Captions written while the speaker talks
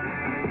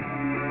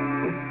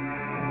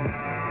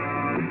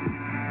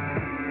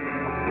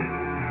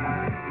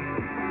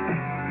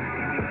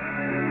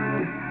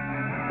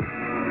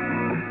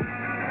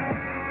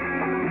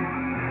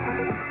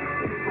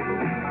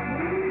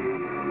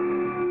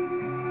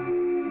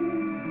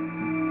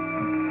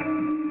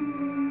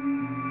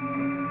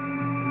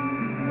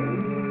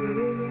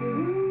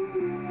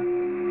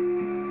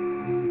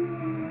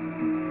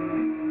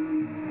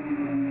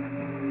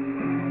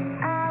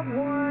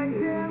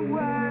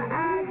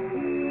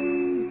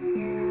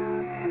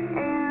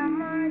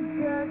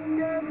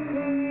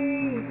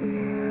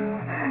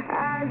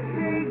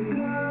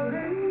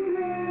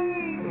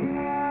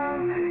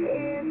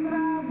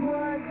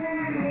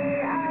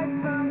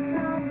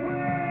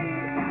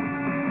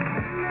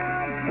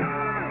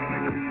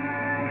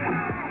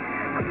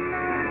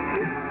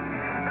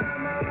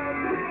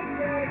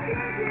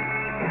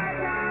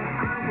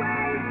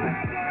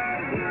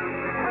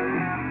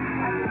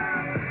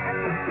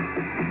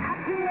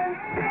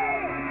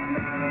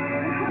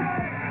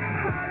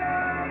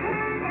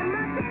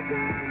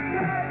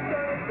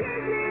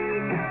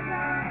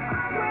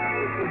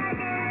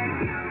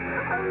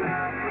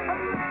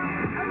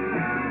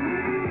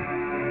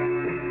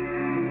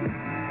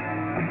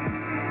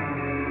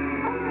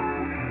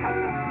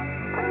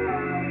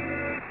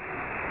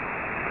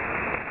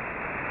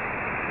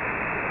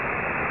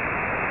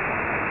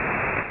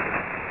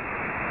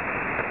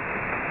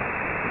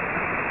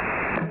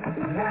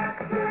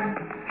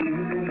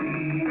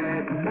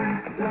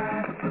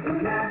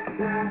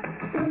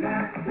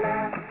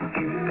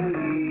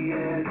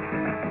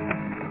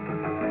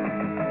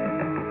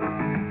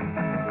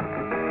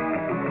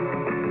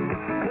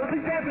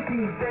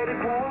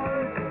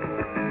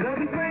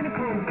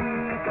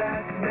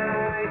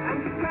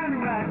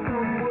write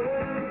some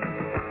words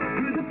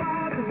through the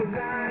bars of a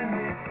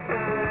line,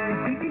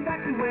 thinking back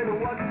to when I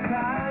was a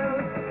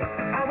child.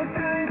 I was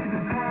trying to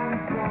become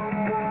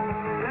someone.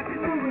 I can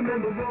still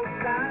remember those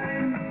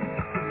times.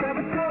 I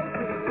was close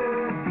to the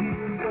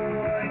broken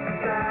boy.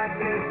 I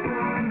guess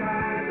some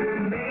might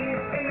remain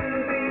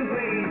and be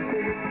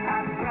wasted. I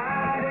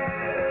tried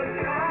and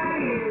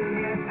trying,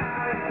 yet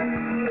I too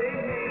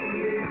late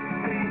made it.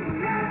 Sing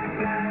la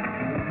la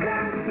la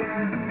la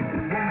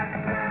la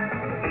la.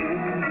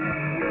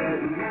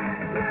 Juliet, la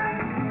la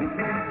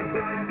la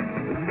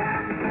la la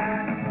la.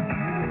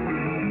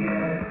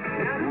 Juliet.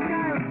 Now the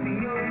sky's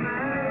beyond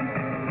mine.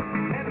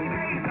 Every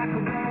day's like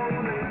a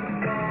rolling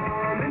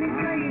storm, and it's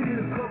playing in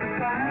the club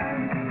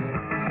time.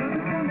 There's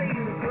a Sunday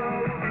in the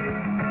closing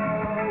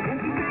mall.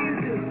 Won't you stay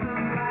until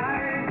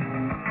sunrise?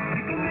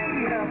 You can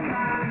maybe have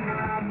time,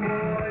 my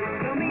boy.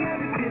 Tell me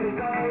everything is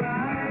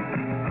alright.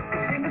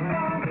 Sing a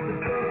song for the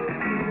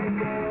broken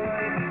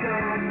boy.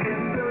 Don't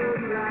get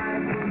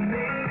sunlight will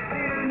make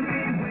things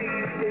be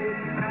wasted.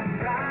 I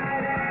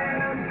tried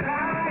and I'm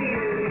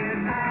trying,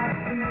 and I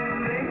too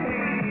late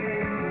hate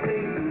it.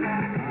 Sing la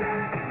la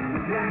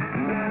la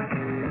la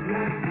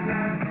la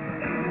la.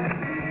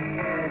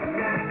 Juliet,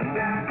 la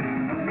la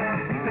la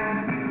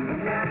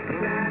la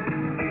la la.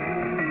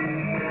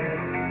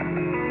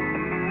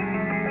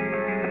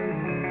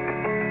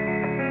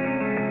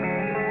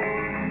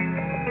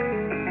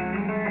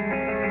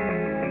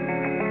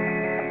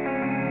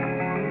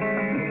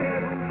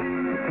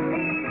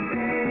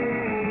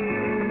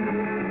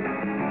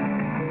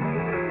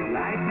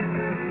 Life is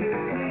a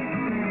gift we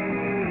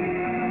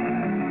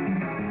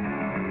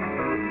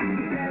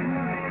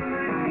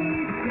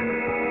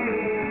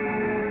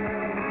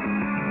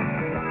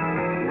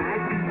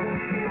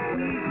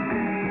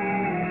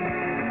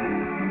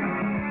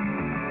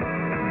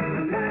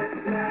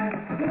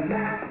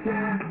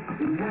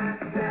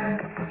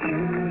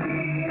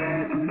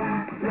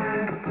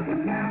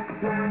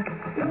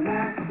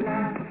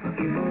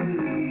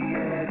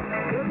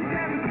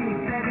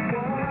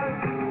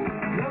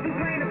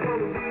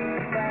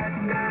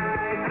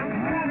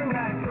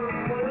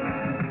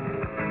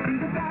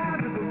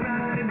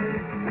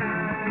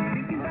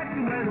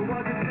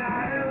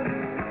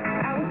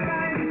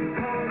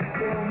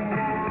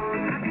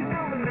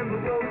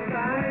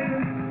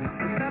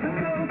Never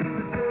go to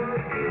the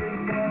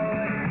broken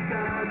boy.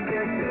 Stop,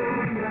 get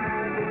your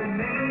mind.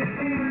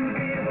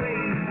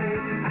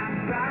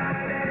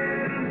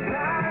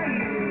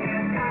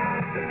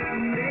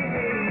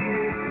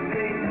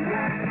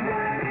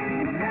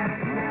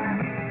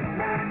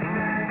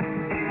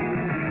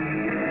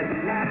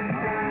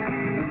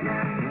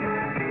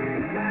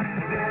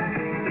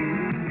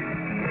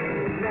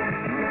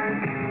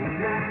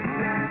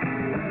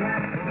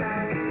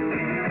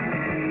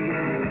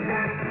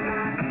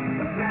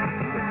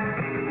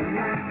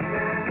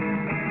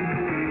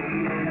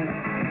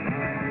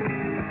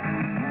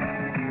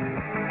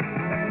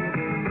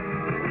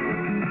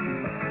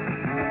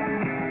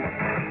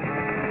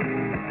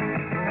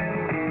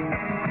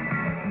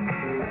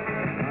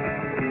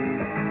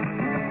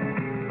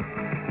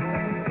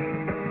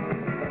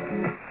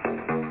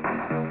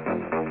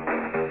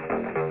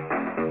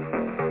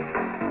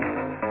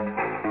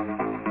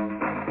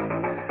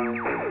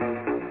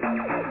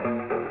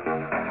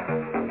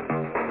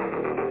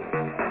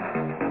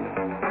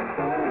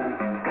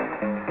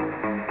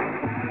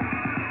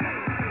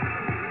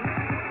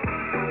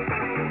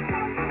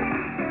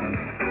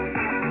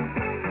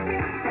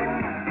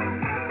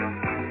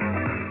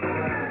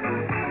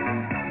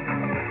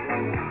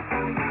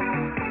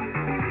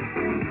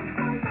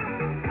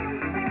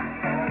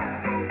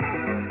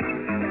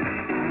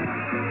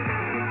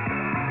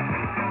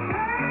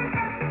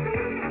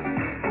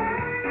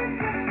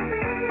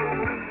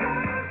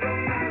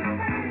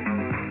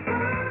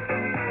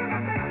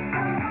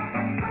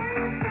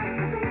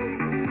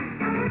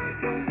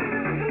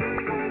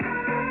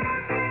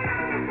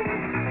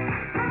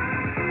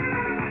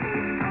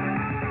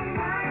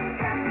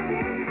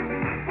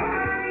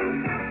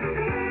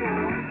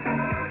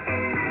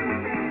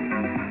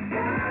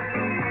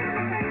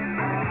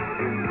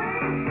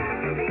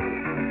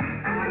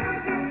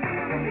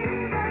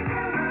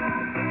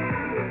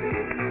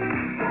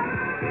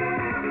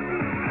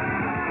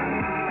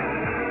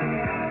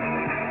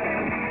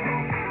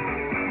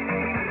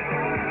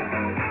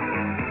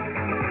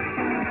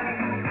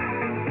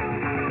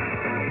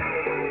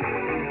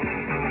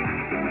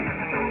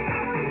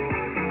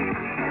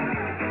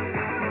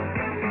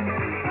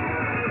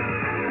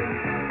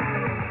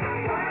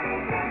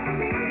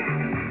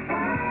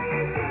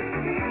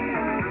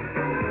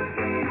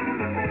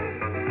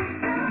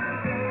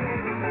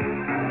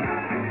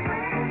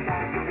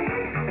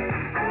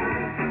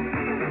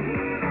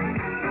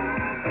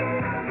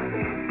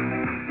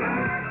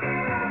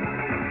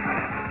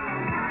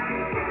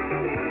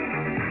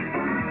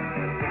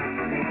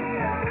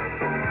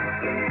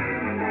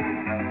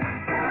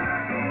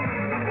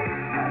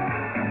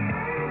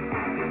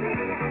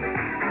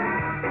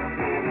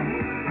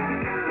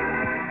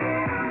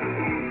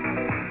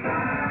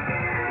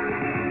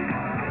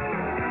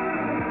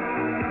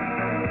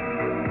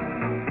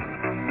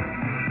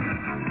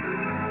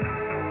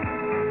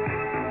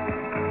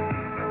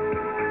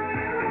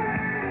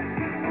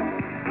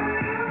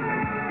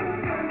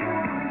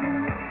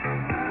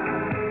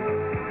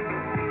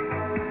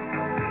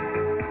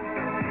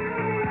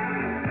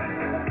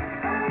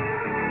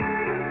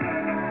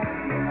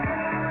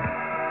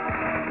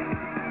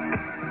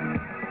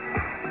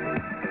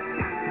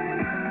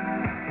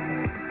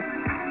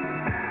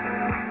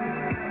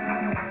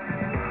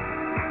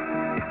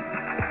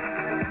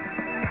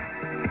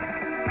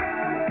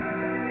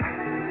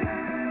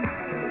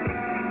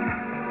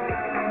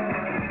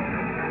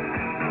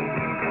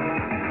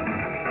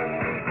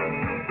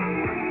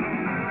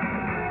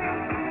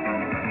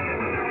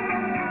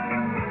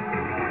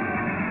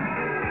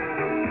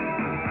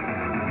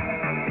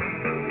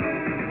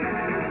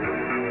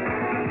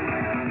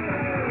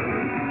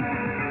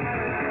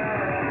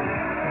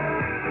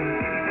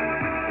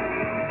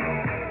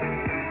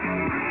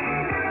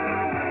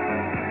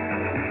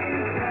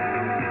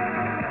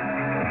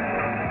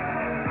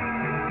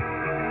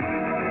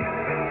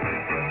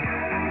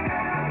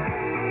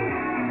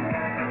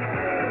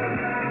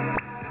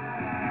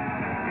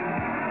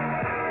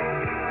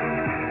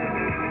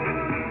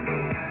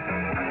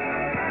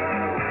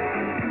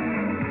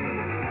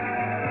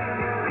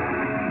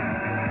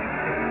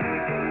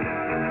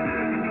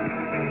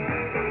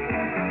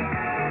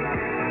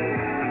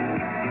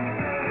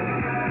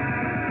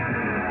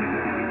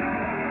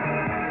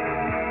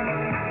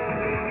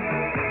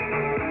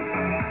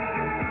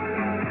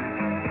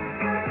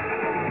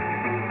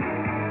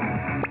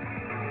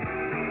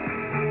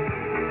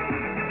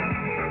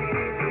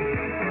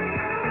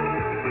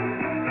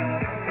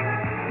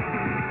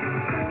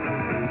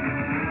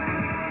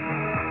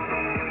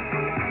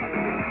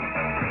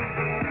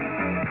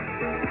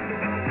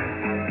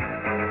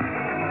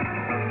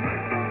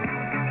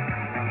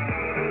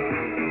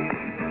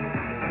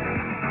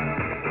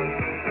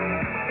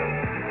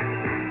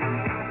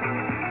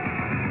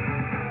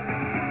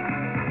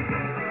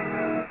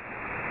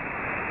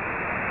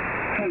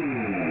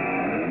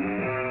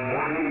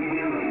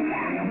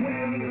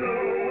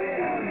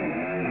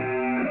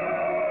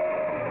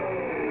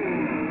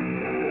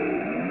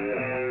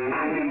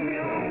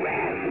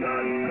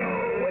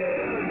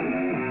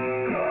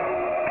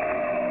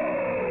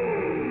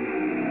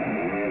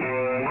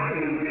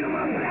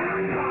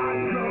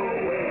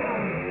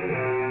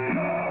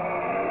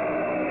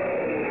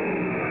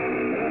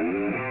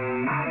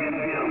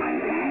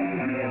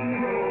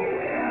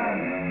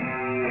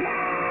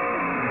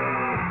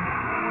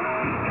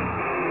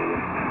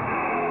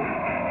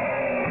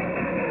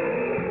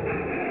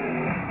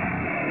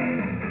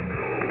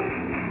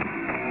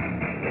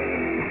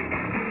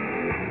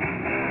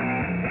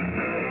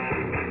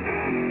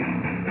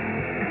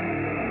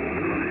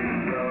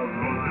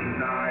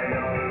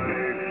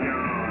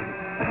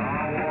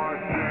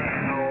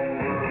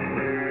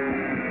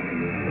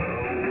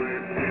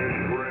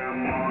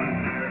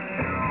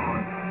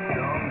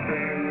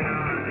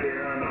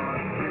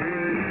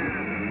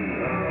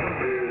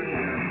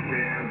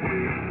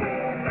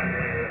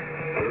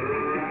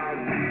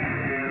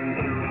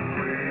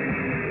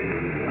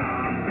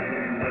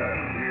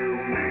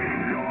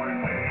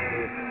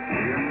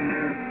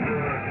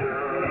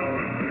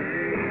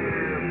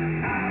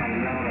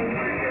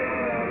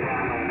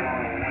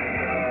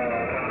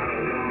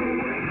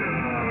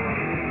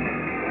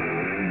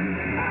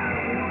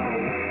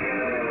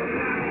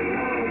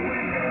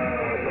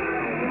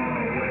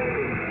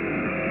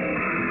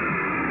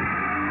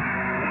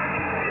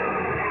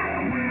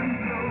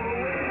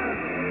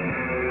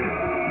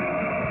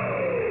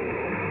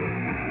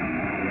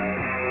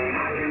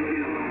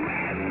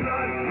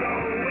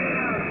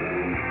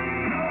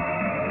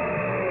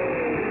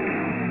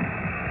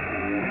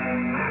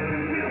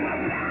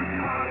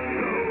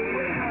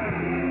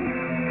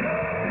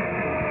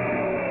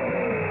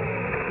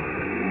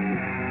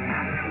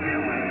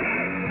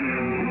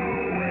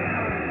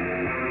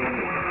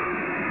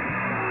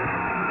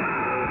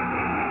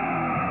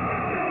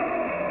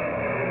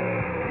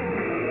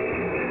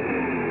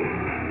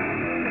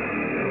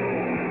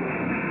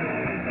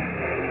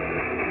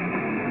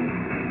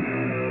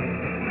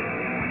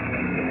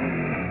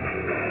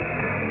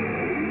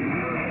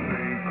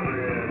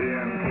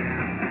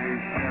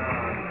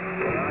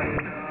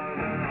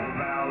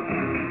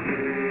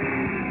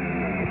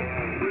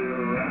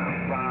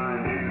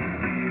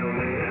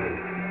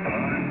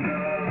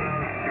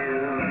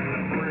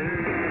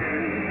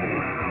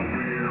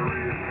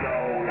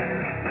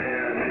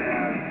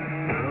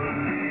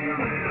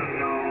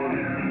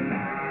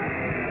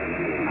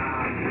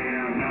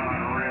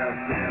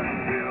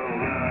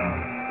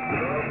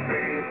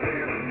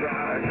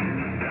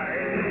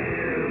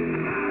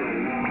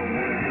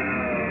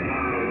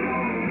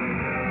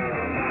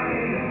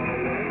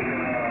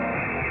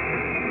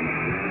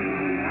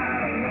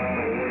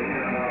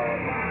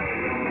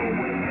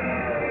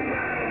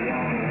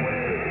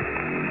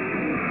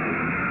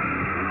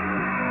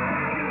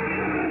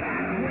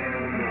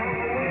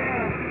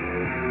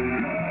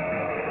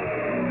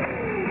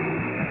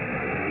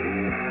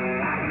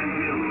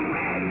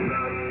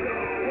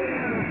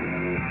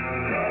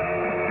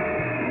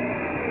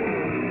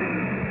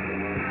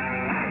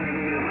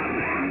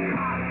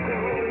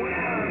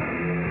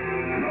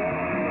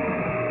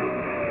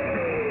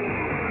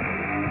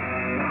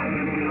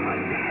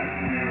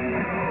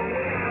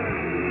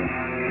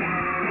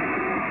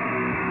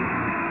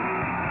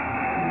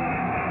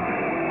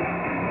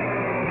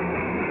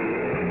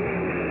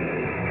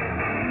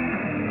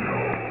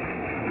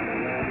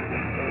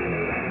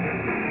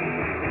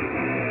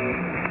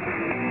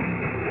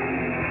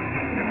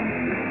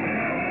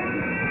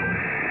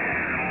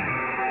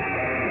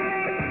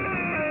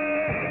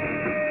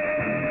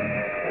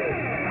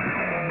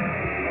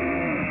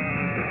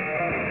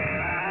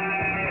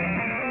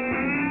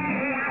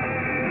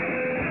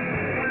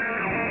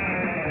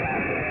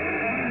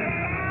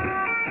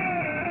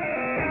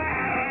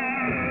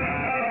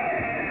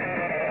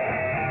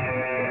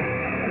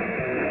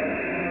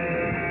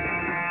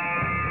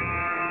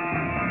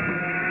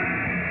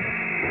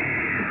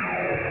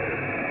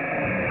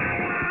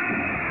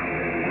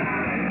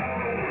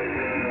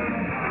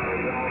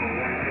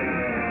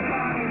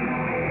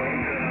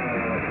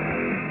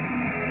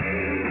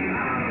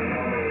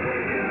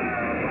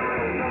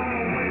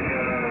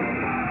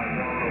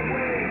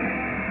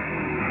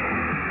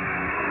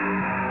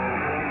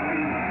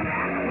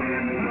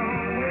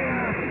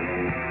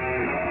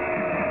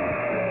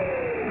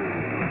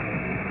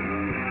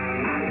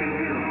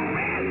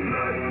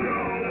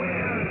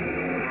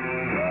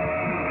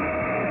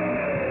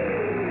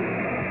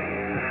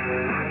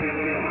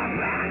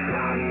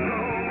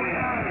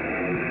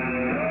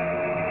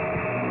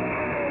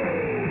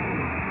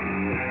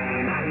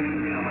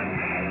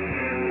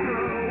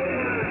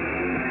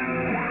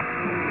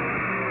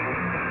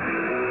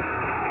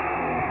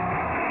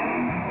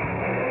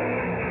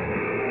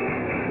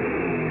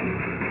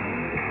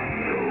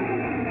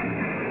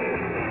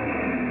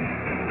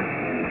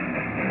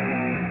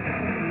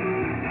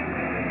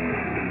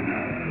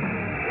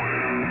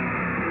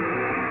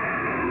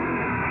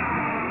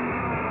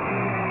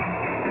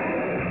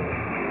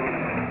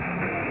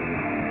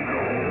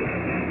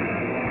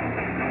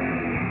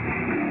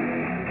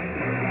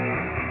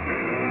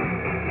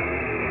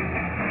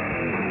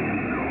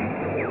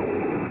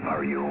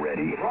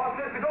 ready. All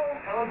set to go.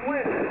 Let's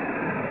win.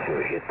 To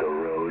hit the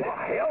road. Well,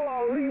 hell,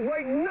 I'll leave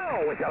right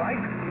now, if you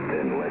like.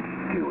 Then let's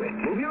do it.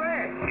 Move your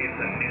ass. It's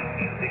a new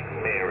music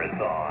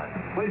marathon.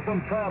 Play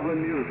some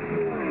traveling music.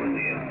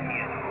 This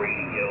is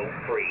Radio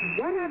Free.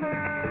 Whatever,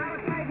 I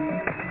was fighting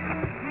it.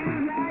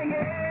 Seems like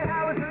it.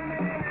 I was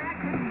running and I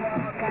couldn't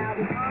walk out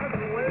in front of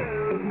the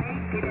world.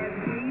 Naked as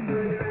a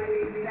zebra,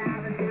 riding down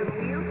until the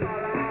wheels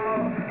fall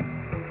off.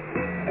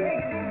 Take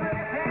a deep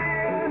breath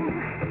in.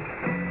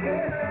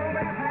 Get a little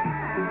breath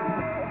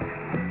out.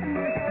 And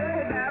make a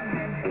little about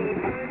that keep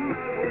putting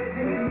my words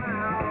in your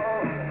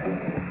mouth.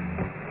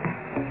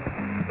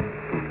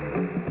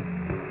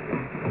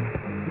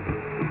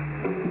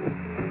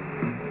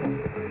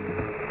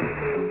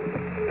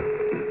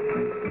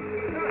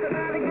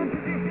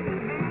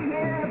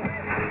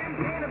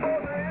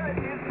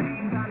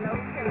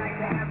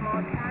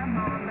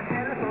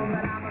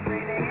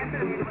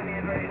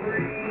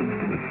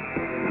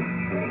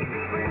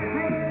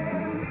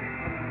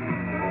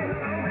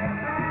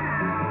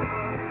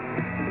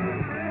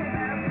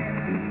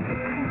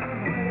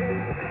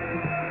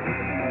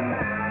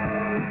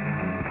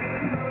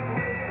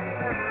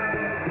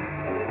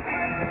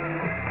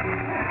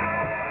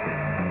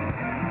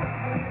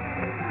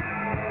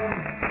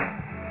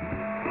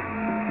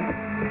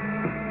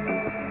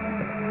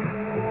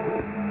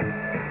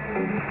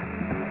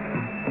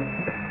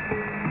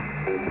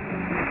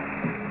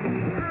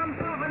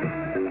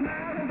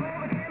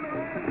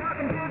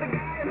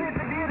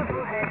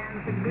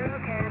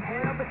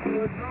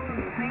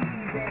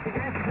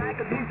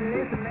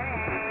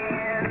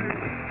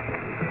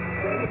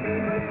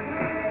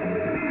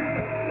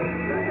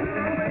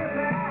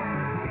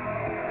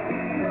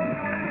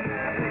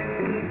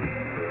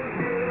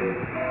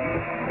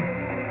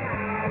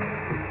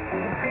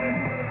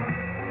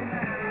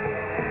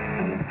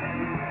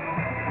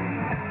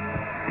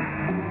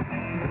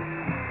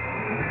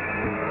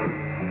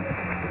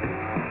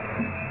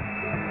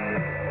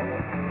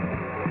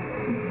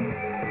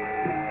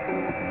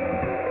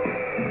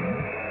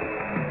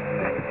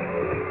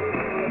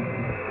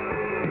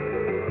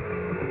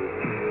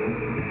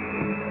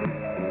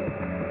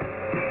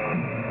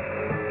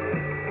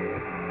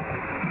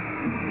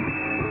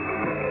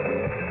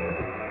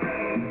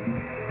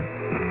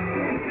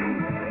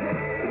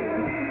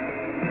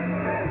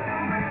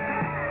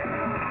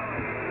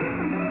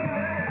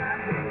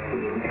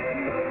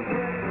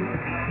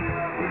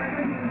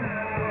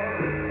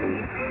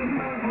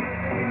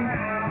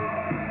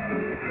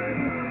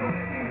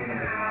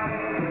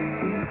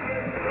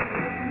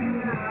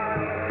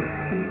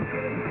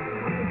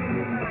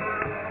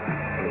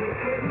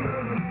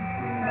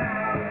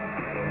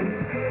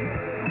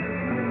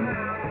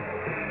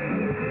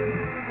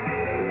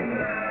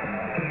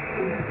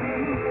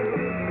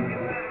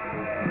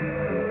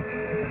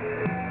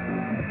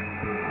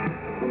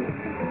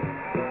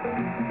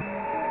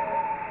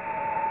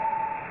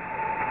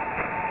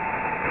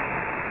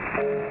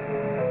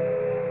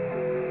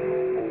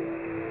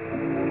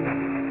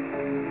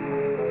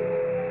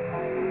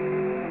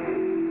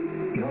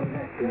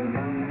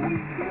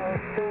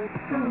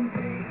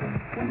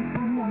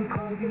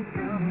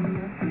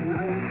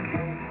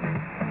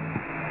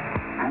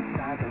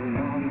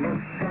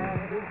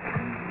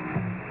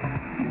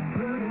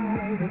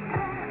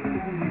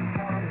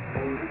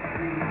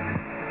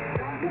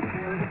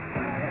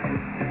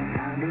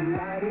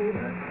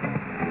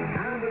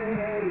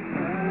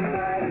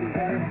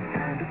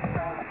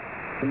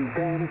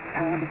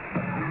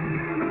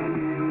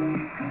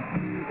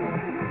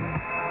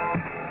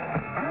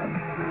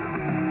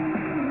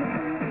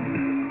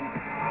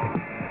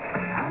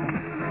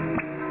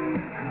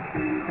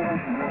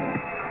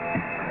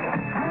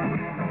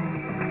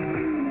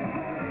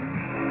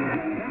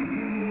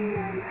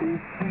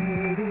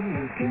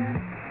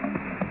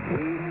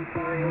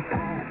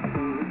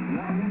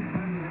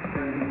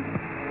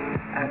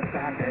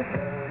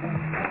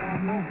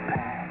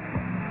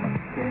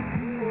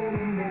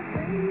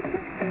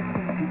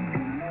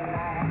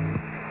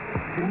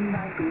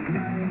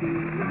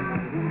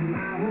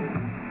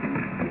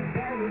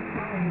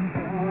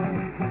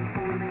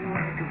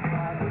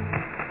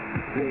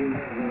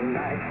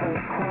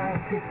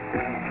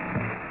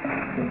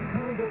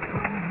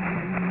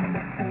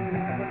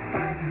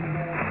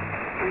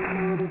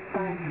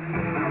 Fight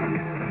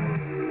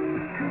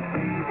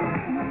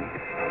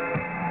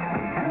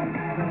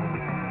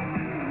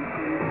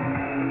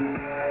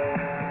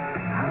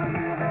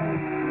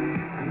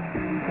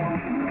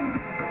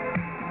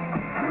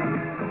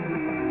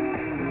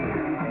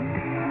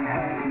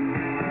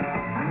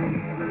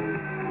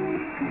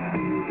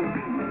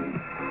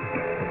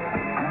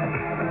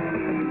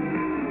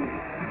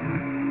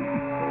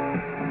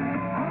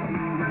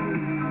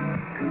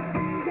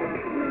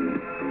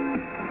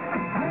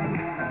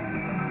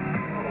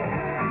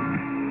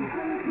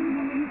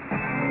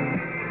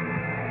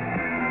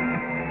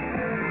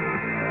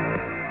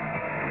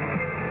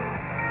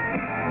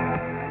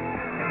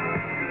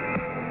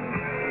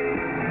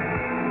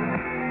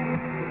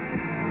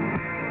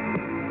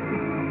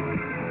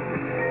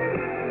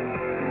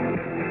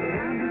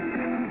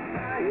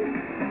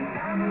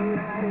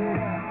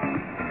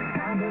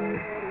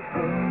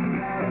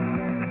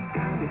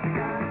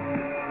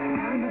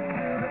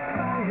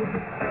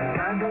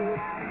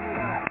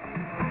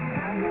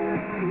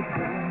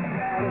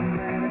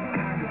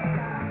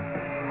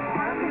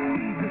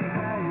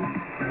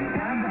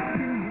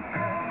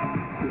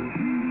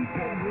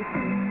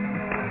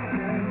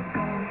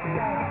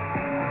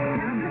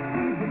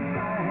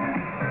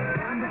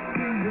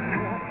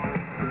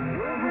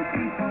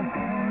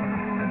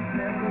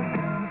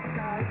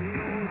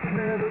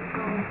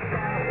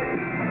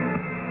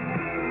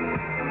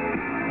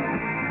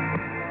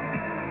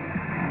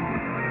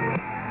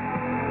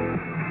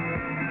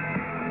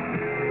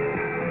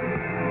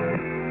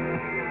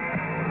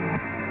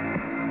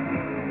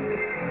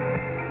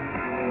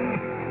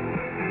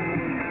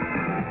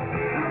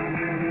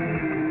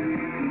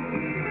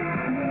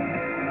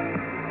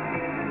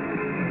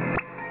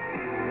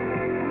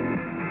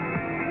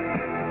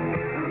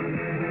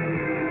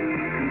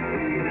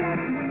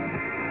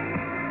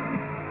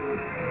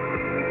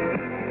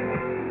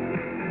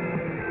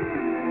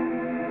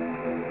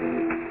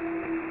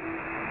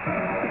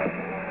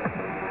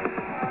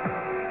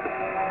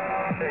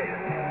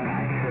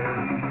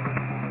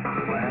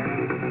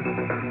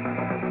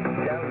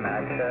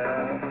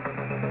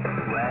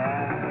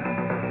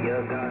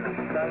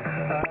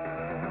I